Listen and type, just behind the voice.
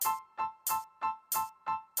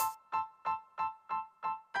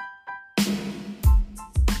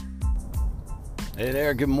Hey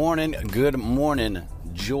there, good morning. Good morning.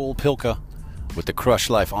 Joel Pilka with the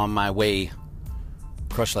Crush Life on My Way.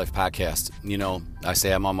 Crush Life podcast. You know, I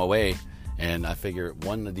say I'm on my way, and I figure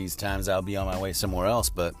one of these times I'll be on my way somewhere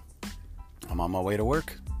else, but I'm on my way to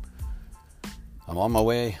work. I'm on my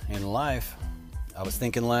way in life. I was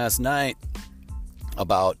thinking last night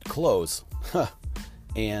about clothes.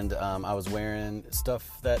 And I was wearing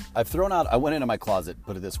stuff that I've thrown out. I went into my closet,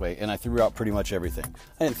 put it this way, and I threw out pretty much everything.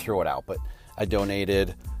 I didn't throw it out, but I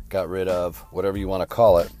donated, got rid of, whatever you want to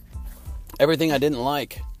call it. Everything I didn't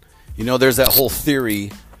like. You know, there's that whole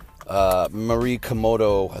theory, Marie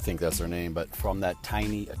Komodo, I think that's her name, but from that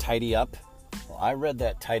Tidy Up. Well, I read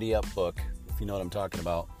that Tidy Up book, if you know what I'm talking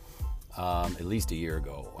about, at least a year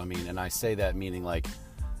ago. I mean, and I say that meaning like,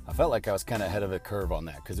 I felt like I was kind of ahead of the curve on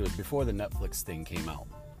that because it was before the Netflix thing came out.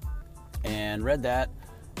 And read that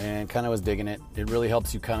and kind of was digging it. It really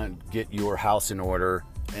helps you kind of get your house in order.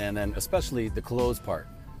 And then especially the clothes part.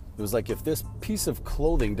 It was like, if this piece of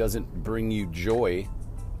clothing doesn't bring you joy,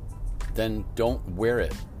 then don't wear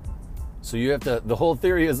it. So you have to, the whole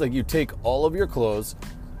theory is like you take all of your clothes,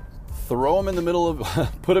 throw them in the middle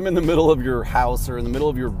of, put them in the middle of your house or in the middle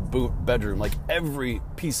of your bedroom, like every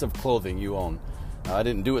piece of clothing you own. Now, I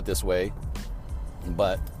didn't do it this way,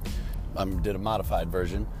 but I did a modified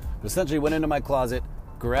version. But essentially went into my closet,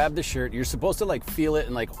 grabbed the shirt. You're supposed to like feel it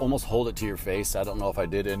and like almost hold it to your face. I don't know if I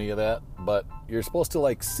did any of that, but you're supposed to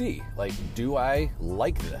like see, like, do I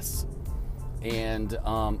like this? And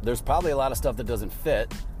there's probably a lot of stuff that doesn't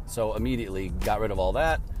fit. So immediately got rid of all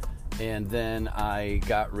that. And then I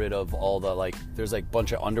got rid of all the, like, there's like a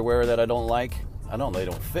bunch of underwear that I don't like. They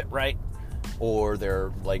don't fit right. Or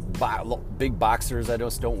they're like big boxers I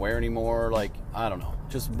just don't wear anymore. Like, I don't know,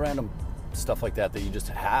 just random stuff like that you just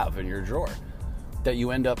have in your drawer that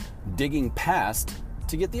you end up digging past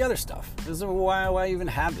to get the other stuff. This is why I even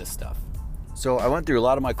have this stuff. So I went through a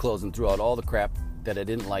lot of my clothes and threw out all the crap that I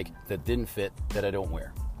didn't like, that didn't fit, that I don't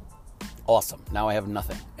wear. Awesome. Now I have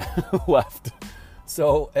nothing left.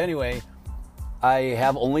 So anyway, I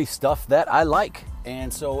have only stuff that I like.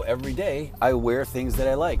 And so every day I wear things that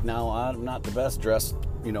I like. Now, I'm not the best dressed,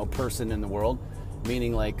 person in the world,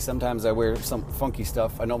 meaning like sometimes I wear some funky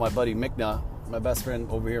stuff. I know my buddy Mikna, my best friend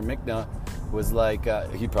over here, Mikna, was like,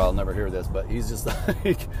 he probably never hear this, but he's just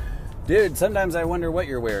like, dude, sometimes I wonder what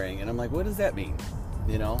you're wearing. And I'm like, what does that mean?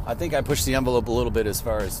 I think I pushed the envelope a little bit as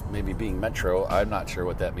far as maybe being metro. I'm not sure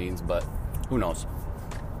what that means, but who knows?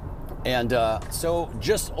 And so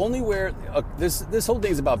just only wear, this whole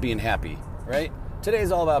thing's about being happy, right? Today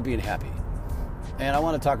is all about being happy. And I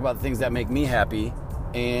want to talk about the things that make me happy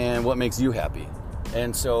and what makes you happy.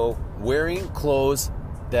 And so wearing clothes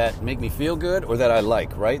that make me feel good or that I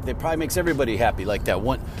like, right? That probably makes everybody happy. Like that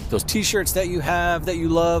one, those t-shirts that you have that you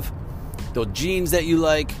love, those jeans that you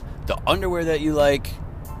like, the underwear that you like,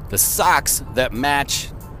 the socks that match.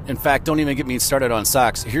 In fact, don't even get me started on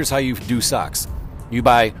socks. Here's how you do socks. You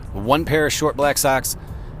buy one pair of short black socks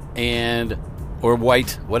or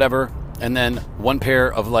white, whatever, and then one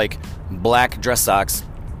pair of like black dress socks,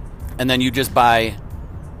 and then you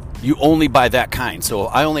only buy that kind. So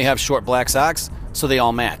I only have short black socks, so they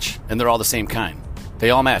all match, and they're all the same kind.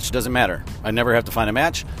 They all match, doesn't matter. I never have to find a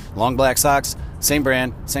match. Long black socks, same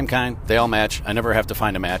brand, same kind, they all match. I never have to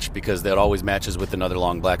find a match because that always matches with another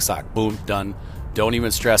long black sock. Boom, done. Don't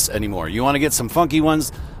even stress anymore. You want to get some funky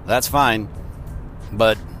ones, that's fine.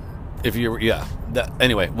 But if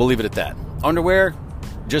anyway, we'll leave it at that. Underwear,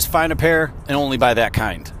 just find a pair and only buy that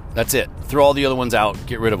kind. That's it. Throw all the other ones out.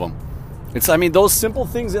 Get rid of them. Those simple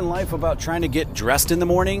things in life about trying to get dressed in the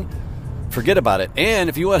morning, forget about it. And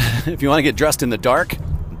if you want to get dressed in the dark,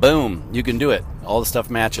 boom, you can do it. All the stuff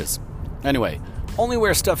matches. Anyway, only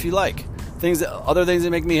wear stuff you like. Other things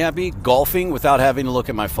that make me happy, golfing without having to look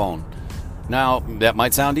at my phone. Now, that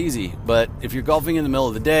might sound easy, but if you're golfing in the middle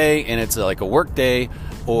of the day and it's like a work day,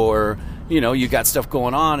 or you got stuff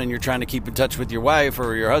going on and you're trying to keep in touch with your wife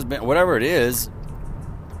or your husband, whatever it is,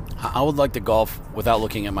 I would like to golf without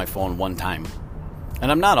looking at my phone one time.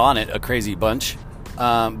 And I'm not on it a crazy bunch,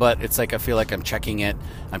 but it's like I feel like I'm checking it,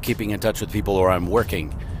 I'm keeping in touch with people, or I'm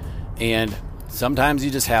working. And sometimes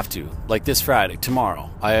you just have to. Like this Friday, tomorrow,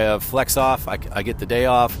 I have flex off, I get the day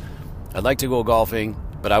off. I'd like to go golfing,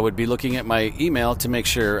 but I would be looking at my email to make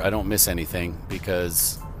sure I don't miss anything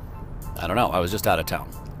because, I don't know, I was just out of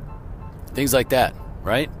town. Things like that,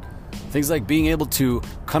 right? Things like being able to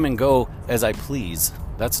come and go as I please.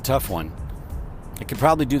 That's a tough one. I could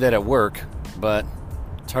probably do that at work, but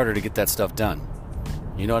it's harder to get that stuff done.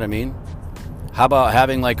 You know what I mean? How about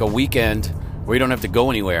having like a weekend where you don't have to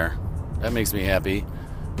go anywhere? That makes me happy.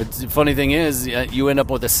 But the funny thing is, you end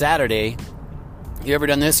up with a Saturday You ever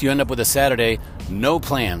done this? You end up with a Saturday, no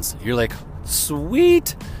plans. You're like,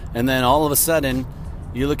 sweet. And then all of a sudden,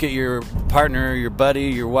 you look at your partner, your buddy,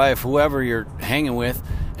 your wife, whoever you're hanging with,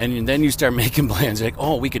 and then you start making plans. You're like,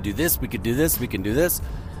 oh, we could do this, we could do this, we can do this.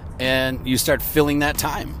 And you start filling that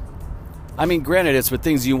time. I mean, granted, it's with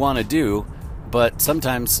things you want to do, but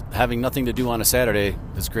sometimes having nothing to do on a Saturday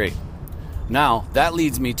is great. Now, that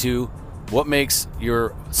leads me to what makes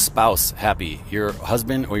your spouse happy, your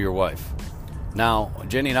husband or your wife. Now,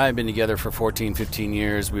 Jenny and I have been together for 14, 15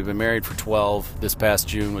 years. We've been married for 12. This past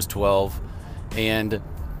June was 12. And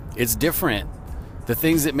it's different. The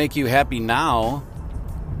things that make you happy now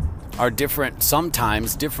are different,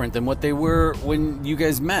 sometimes different than what they were when you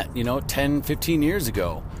guys met, 10, 15 years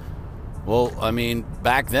ago. Well, I mean,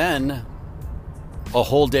 back then, a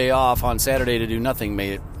whole day off on Saturday to do nothing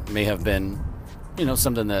may have been,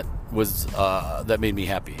 something that was that made me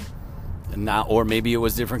happy. And now, or maybe it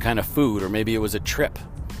was different kind of food, or maybe it was a trip,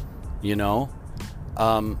 And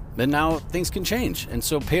now things can change, and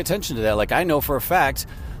so pay attention to that. Like, I know for a fact,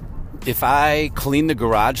 if I clean the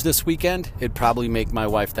garage this weekend, it'd probably make my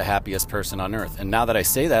wife the happiest person on earth. And now that I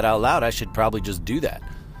say that out loud, I should probably just do that.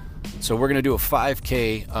 So we're going to do a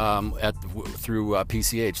 5K through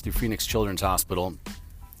PCH, through Phoenix Children's Hospital,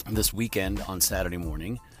 this weekend on Saturday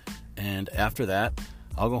morning. And after that,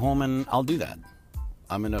 I'll go home and I'll do that.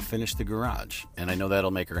 I'm going to finish the garage, and I know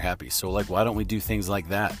that'll make her happy. So, why don't we do things like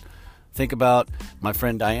that? Think about my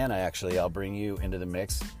friend Diana, actually. I'll bring you into the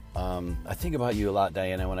mix. I think about you a lot,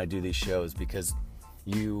 Diana, when I do these shows, because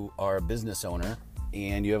you are a business owner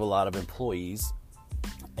and you have a lot of employees.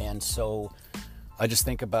 And so I just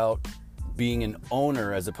think about being an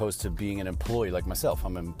owner as opposed to being an employee like myself.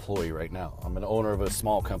 I'm an employee right now. I'm an owner of a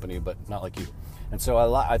small company, but not like you. And so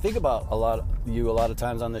I think about you a lot of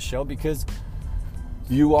times on this show, because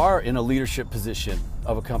you are in a leadership position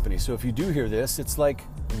of a company. So if you do hear this, it's like,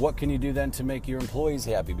 what can you do then to make your employees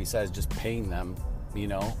happy besides just paying them?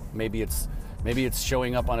 Maybe it's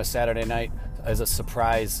showing up on a Saturday night as a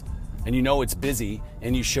surprise, and it's busy,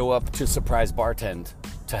 and you show up to surprise bartend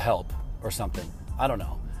to help or something. I don't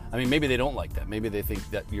know. I mean, maybe they don't like that. Maybe they think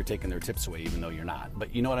that you're taking their tips away, even though you're not.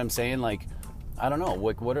 But you know what I'm saying? Like, I don't know.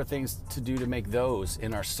 What are things to do to make those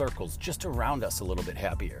in our circles just around us a little bit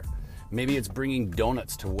happier? Maybe it's bringing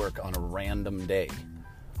donuts to work on a random day.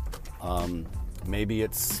 Maybe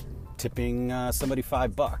it's tipping somebody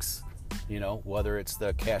 $5. Whether it's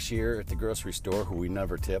the cashier at the grocery store, who we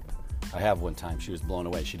never tip. I have one time. She was blown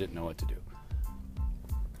away. She didn't know what to do.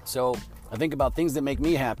 So I think about things that make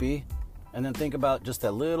me happy, and then think about just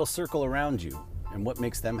that little circle around you and what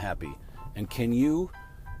makes them happy. And can you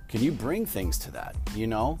bring things to that?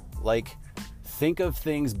 Like, think of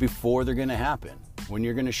things before they're going to happen, when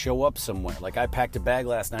you're going to show up somewhere. Like, I packed a bag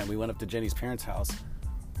last night. We went up to Jenny's parents' house,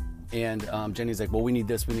 and Jenny's like, well, we need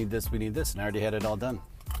this, we need this, we need this. And I already had it all done.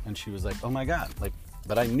 And she was like, oh my God.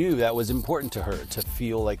 But I knew that was important to her, to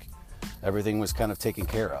feel like everything was kind of taken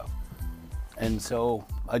care of. And so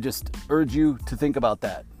I just urge you to think about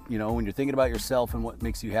that. When you're thinking about yourself and what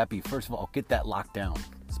makes you happy, first of all, get that locked down,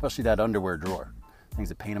 especially that underwear drawer.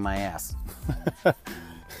 Thing's a pain in my ass.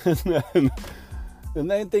 And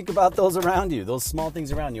then think about those around you, those small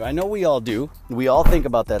things around you. I know we all do. We all think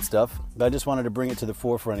about that stuff. But I just wanted to bring it to the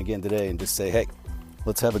forefront again today and just say, hey,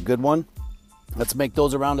 let's have a good one. Let's make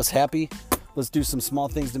those around us happy. Let's do some small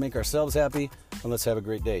things to make ourselves happy. And let's have a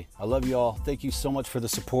great day. I love you all. Thank you so much for the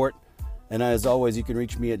support. And as always, you can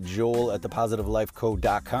reach me at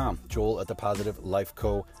joel@thepositivelifeco.com.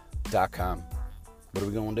 joel@thepositivelifeco.com. What are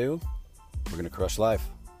we going to do? We're going to crush life.